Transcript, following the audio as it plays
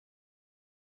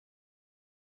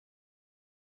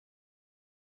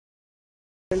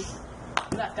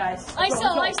guys. ISO.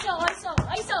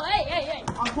 Hey.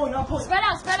 I'm pulling. Spread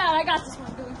out. I got this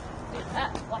one, dude.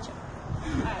 Watch it.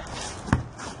 Alright.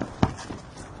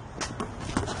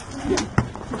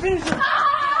 Finish it.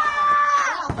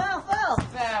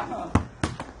 Fell.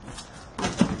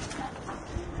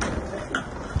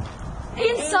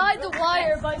 Inside the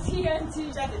wire by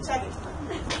TNT. Check it.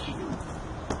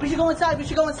 We should go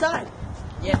inside.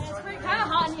 Yeah. It's kind of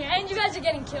hot in here, and you guys are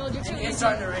getting killed. You're too It's easy.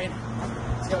 starting to rain.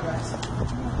 Let's go, guys.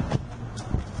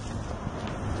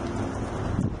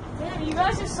 Man, you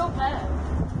guys are so bad.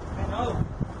 I know.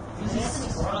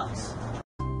 These sucks.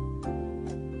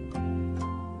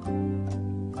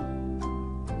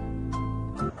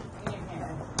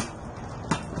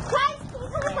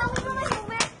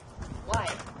 Why?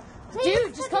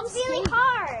 Dude, just come It's really sleep.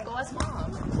 hard. Go ask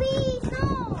Mom. Please, no.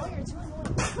 Oh, you're too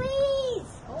annoying. Please.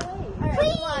 Oh, wait. Alright,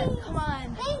 Please. Come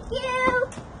on. Thank you.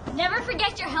 Never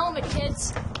forget your helmet,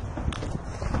 kids.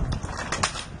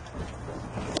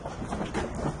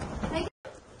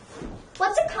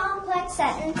 What's a complex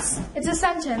sentence? It's a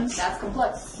sentence. That's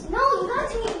complex. No, you got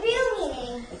to mean real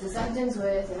meaning. It's a sentence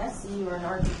with an SC or an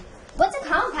RG. What's a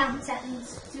compound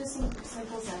sentence? Two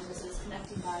simple sentences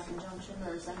connecting by a conjunction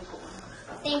or a semicolon.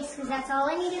 Thanks, because that's all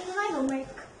I needed for my homework.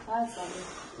 That's lovely.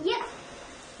 Yeah.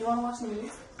 Do you want to watch the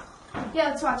news? Yeah,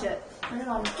 let's watch it. Turn it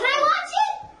on. Can I watch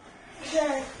it?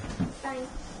 Sure. Fine.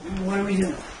 What are we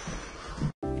doing?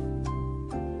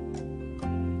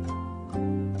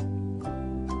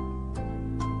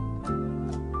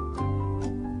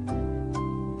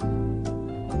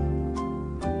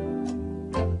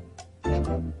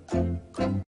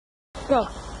 Go.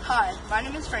 Hi, my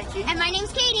name is Frankie, And my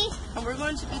name's Katie. and we're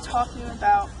going to be talking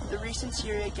about the recent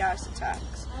Syria gas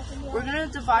attacks. We're going to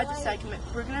divide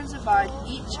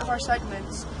each of our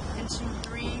segments into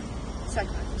 3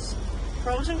 segments: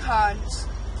 pros and cons,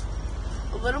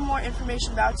 a little more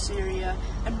information about Syria,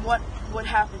 and what would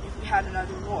happen if we had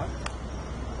another war.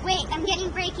 Wait, I'm getting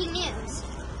breaking news.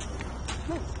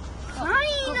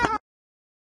 Fine.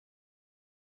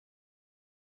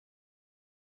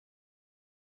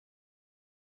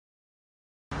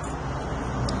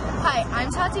 Hi,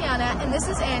 I'm Tatiana, and this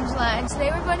is Angela, and today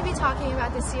we're going to be talking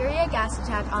about the Syria gas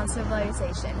attack on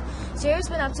civilization. Syria's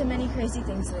been up to many crazy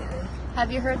things lately.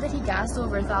 Have you heard that he gassed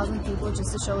over 1,000 people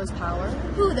just to show his power?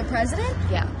 Who, the president?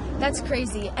 Yeah, that's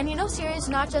crazy. And you know Syria's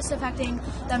not just affecting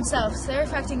themselves, they're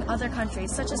affecting other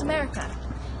countries, such as America.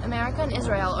 America and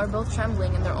Israel are both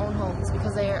trembling in their own homes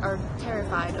because they are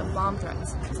terrified of bomb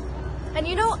threats. And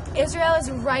you know, Israel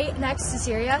is right next to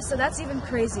Syria, so that's even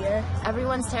crazier.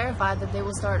 Everyone's terrified that they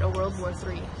will start a World War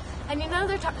III. And you know,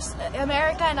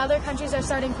 America and other countries are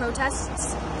starting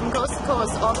protests. From coast to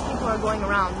coast, all the people are going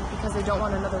around because they don't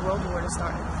want another World War to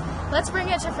start. Let's bring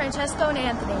it to Francesco and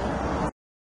Anthony.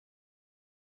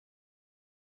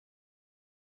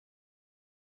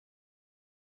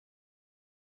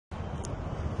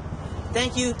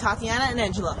 Thank you, Tatiana and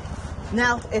Angela.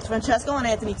 Now, it's Francesco and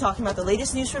Anthony talking about the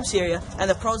latest news from Syria and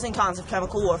the pros and cons of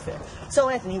chemical warfare. So,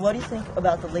 Anthony, what do you think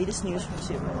about the latest news from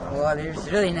Syria? Well, there's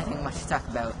really nothing much to talk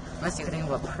about, unless you think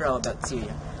about pro about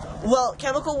Syria. Well,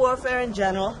 chemical warfare in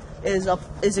general is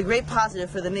a great positive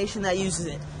for the nation that uses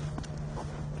it.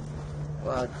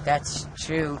 Well, that's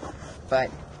true, but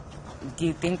do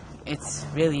you think it's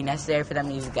really necessary for them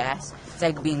to use gas? It's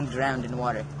like being drowned in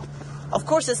water. Of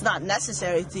course, it's not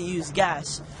necessary to use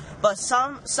gas, but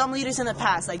some leaders in the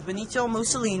past, like Benito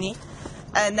Mussolini,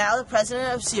 and now the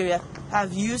president of Syria,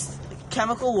 have used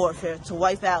chemical warfare to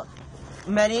wipe out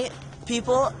many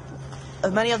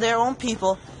of their own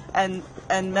people, and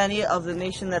many of the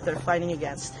nation that they're fighting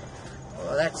against.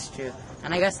 Well, that's true.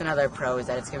 And I guess another pro is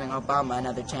that it's giving Obama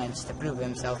another chance to prove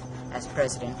himself as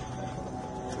president.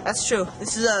 That's true.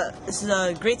 This is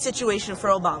a great situation for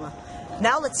Obama.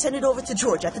 Now let's send it over to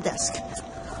George at the desk.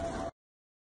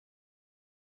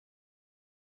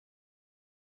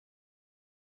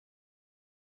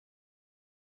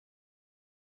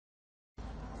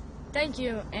 Thank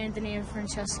you, Anthony and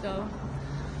Francesco.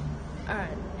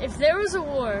 Alright, if there was a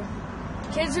war,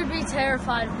 kids would be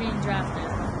terrified of being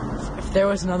drafted. If there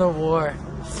was another war,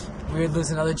 we would lose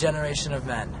another generation of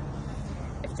men.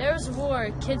 If there was a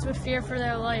war, kids would fear for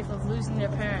their life of losing their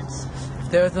parents. If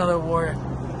there was another war,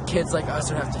 kids like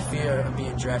us would have to fear of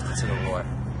being drafted to the war.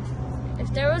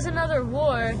 If there was another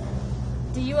war,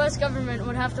 the U.S. government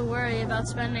would have to worry about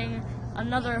spending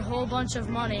another whole bunch of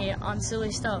money on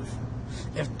silly stuff.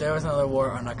 If there was another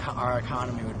war, our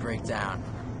economy would break down.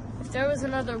 If there was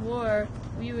another war,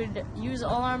 we would use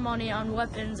all our money on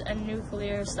weapons and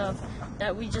nuclear stuff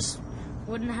that we just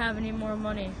wouldn't have any more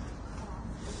money.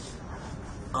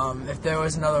 If there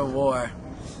was another war,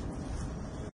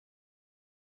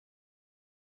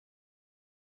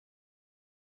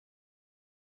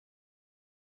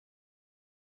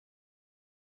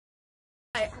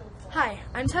 Hi,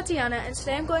 I'm Tatiana, and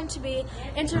today I'm going to be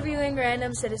interviewing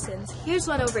random citizens. Here's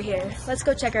one over here. Let's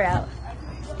go check her out.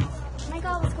 Oh my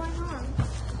god, what's going on?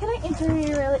 Can I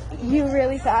interview you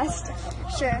really fast?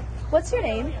 Sure. What's your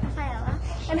name? Hi, Ella.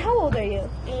 And how old are you?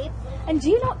 8. And do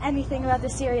you know anything about the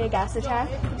Syria gas attack?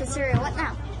 The Syria, what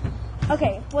now?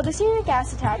 Okay, well, the Syria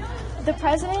gas attack, the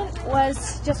president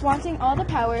was just wanting all the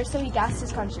power, so he gassed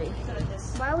his country.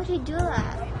 Why would he do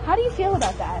that? How do you feel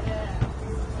about that?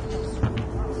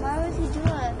 Why would he do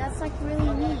that? That's like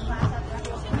really mean.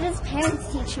 What did his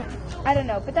parents teach him? I don't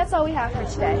know, but that's all we have for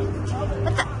today.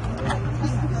 What the?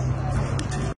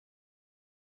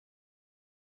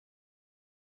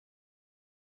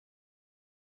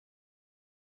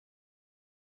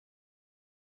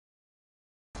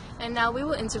 And now we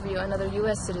will interview another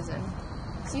U.S. citizen.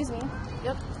 Excuse me.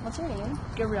 Yep. What's your name?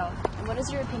 Gabrielle. And what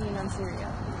is your opinion on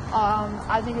Syria?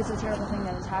 I think it's a terrible thing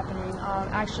that is happening.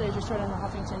 Actually, I just read in the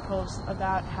Huffington Post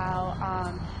about how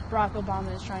Barack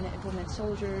Obama is trying to implement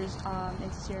soldiers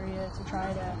into Syria to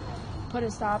try to put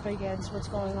a stop against what's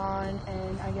going on,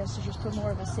 and I guess to just put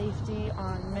more of a safety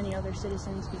on many other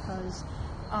citizens because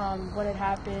what had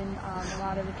happened, a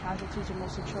lot of the casualties are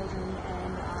mostly children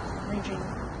and ranging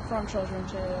from children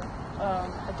to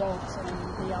adults and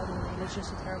the elderly, and it's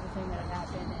just a terrible thing that had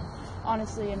happened. And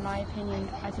honestly, in my opinion,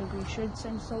 I think we should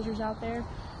send soldiers out there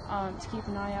to keep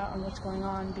an eye out on what's going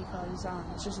on because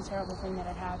it's just a terrible thing that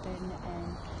had happened,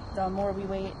 and the more we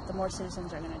wait, the more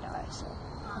citizens are going to die. So,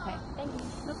 okay. Thank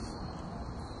you.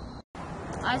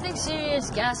 I think Syria's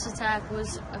gas attack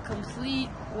was a complete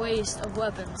waste of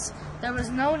weapons. There was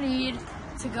no need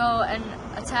to go and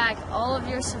attack all of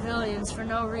your civilians for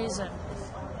no reason.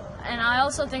 And I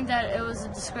also think that it was a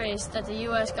disgrace that the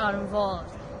U.S. got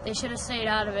involved. They should have stayed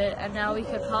out of it, and now we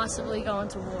could possibly go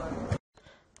into war.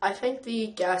 I think the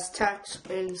gas attacks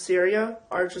in Syria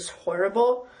are just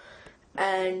horrible,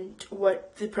 and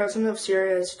what the president of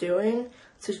Syria is doing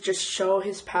to just show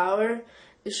his power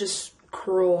is just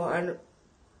cruel, and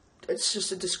it's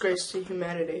just a disgrace to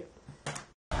humanity.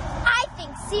 I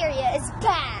think Syria is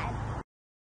bad.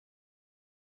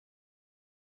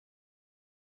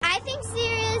 I think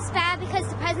Syria is bad because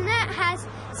the president has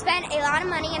spent a lot of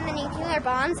money on the nuclear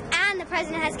bombs, and the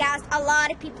president has gassed a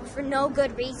lot of people for no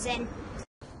good reason.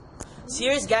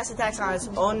 Syria's gas attacks on its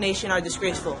own nation are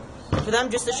disgraceful. For them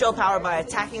just to show power by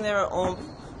attacking their own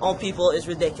people is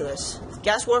ridiculous.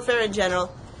 Gas warfare in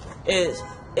general is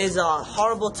a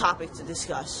horrible topic to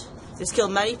discuss. It's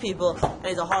killed many people and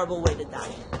is a horrible way to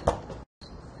die.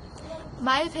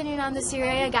 My opinion on the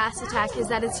Syria gas attack is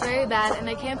that it's very bad, and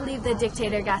I can't believe the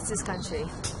dictator gassed his country.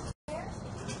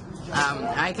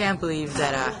 I can't believe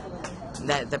that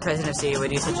that the president of Syria would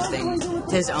do such a thing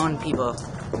to his own people,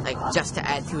 like just to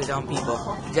add to his own people,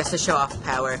 just to show off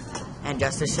power and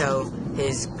just to show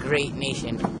his great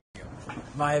nation.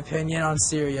 My opinion on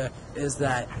Syria is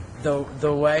that the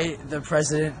way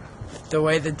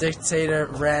the dictator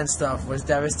ran stuff was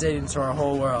devastating to our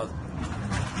whole world.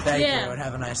 Thank you, and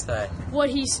have a nice day. What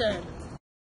he said.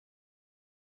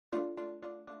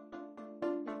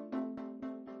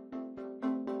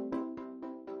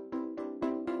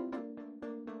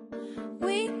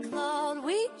 We clawed,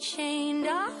 we chained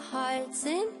our hearts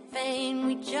in vain.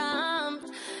 We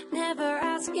jumped, never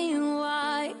asking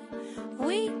why.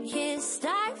 We kissed,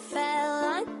 I fell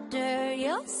under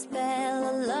your spell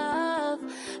of love.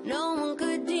 No one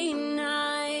could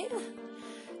deny.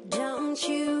 Don't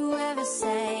you ever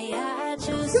say I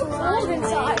just want to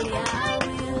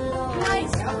wait.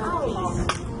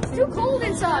 It's too cold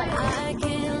inside. I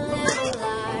can't live a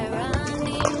lie,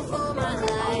 running for my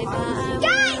life.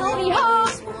 Tony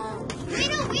Hawk! We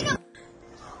don't.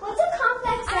 What's a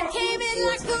complex? I came in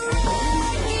like a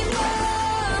wrecking ball.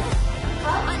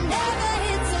 I never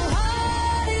hit so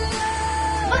hard in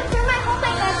love. Look through my whole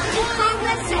life. That's just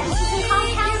complex sentences and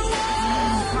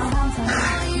compound sentences.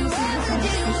 All you ever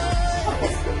did was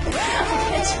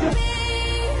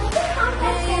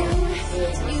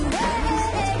hurt me. You hurt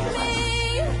me.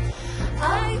 I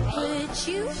put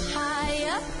you high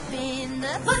up in the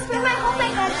Look through my whole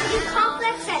life. That's just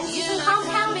complex sentences and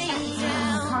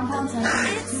compound sentences.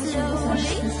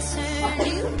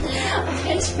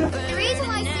 The reason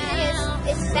why Syria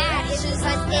is bad is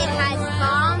because it has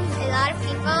bombed a lot of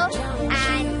people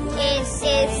and it is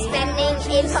spending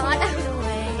a lot of...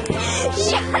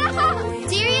 Shut up!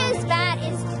 Syria is bad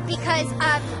is because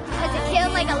it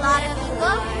killed like a lot of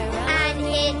people and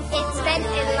it spent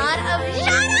a lot of...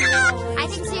 Shut up! I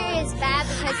think Syria is bad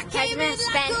because the president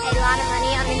spent a lot of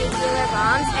money on the nuclear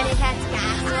bombs and it has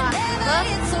gassed a lot of people.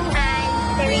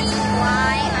 And the reason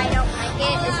why I don't like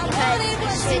it is because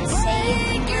it should save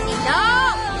humanity. No!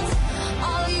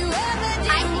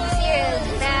 I think Syria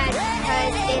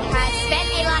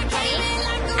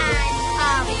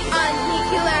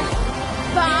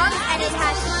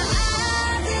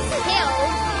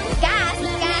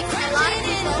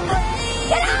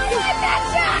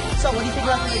So, what do you think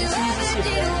about the latest news this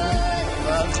year?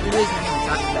 Well, there really isn't anything to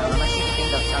talk about unless you think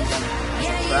of something as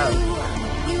a crowd.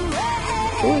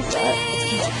 Who is that?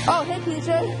 Oh, hey PJ.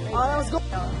 Oh, that was good.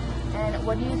 And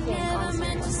what do you think, honestly?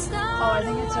 Oh, I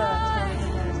think it's a terrible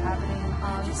thing that is happening.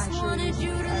 Actually, I read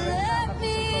about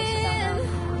Huffington Post about how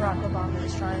Barack Obama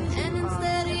is trying to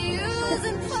implement soldiers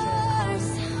to come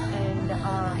and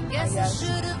I guess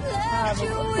have a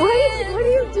What are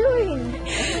you doing?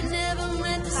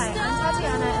 Hi, I'm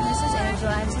Tatiana and this is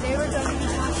Angela, and today we're going to be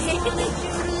talking.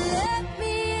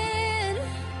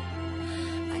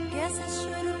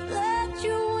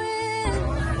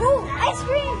 Ooh, ice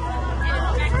cream!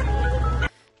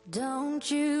 Don't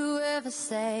you ever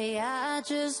say I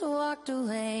just walked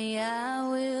away. I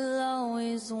will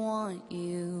always want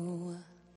you.